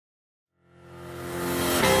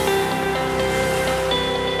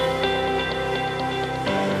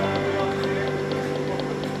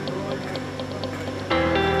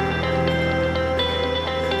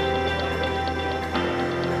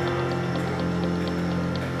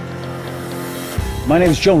My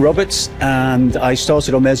name is John Roberts and I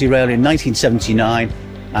started on Merseyrail in 1979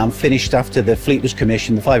 and finished after the fleet was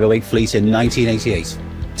commissioned, the 508 fleet, in 1988.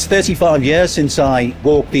 It's 35 years since I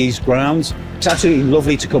walked these grounds. It's absolutely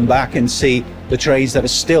lovely to come back and see the trades that are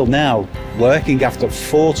still now working after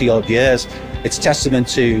 40 odd years. It's testament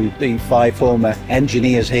to the 5 former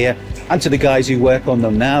engineers here and to the guys who work on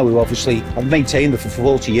them now, who obviously have maintained them for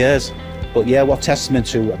 40 years. But yeah, what testament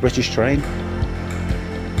to a British train.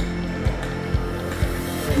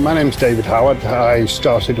 My name's David Howard. I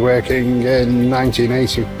started working in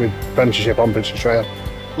 1980 with apprenticeship on British Rail.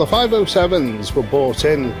 The 507s were bought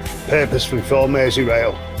in purposefully for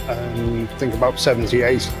Merseyrail. I think about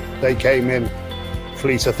 78 they came in,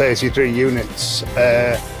 fleet of 33 units.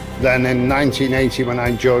 Then in 1980 when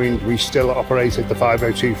I joined, we still operated the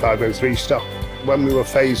 502, 503 stock. When we were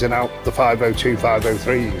phasing out the 502,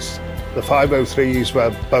 503s, the 503s were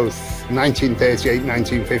both 1938,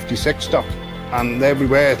 1956 stock. And there we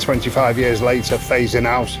were 25 years later phasing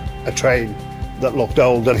out a train that looked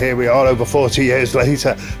old, and here we are over 40 years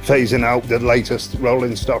later phasing out the latest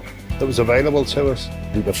rolling stock that was available to us.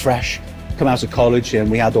 We were fresh, come out of college, and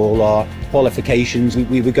we had all our qualifications.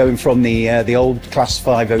 We were going from the old class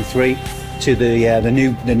 503 to the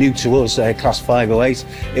new to us class 508.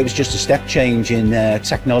 It was just a step change in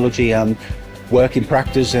technology and working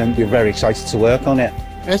practice, and we were very excited to work on it.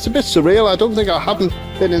 It's a bit surreal. I don't think I haven't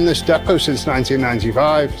been in this depot since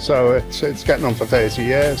 1995, so it's getting on for 30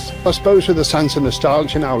 years. I suppose with a sense of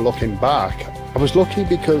nostalgia now looking back, I was lucky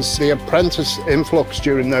because the apprentice influx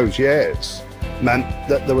during those years meant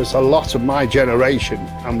that there was a lot of my generation,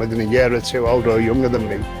 and within a year or two older or younger than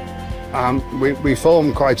me, we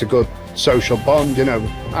formed quite a good social bond, you know.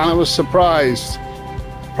 And I was surprised,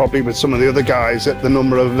 probably with some of the other guys, at the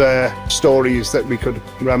number of stories that we could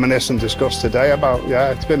reminisce and discuss today about.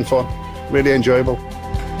 Yeah, it's been fun, really enjoyable.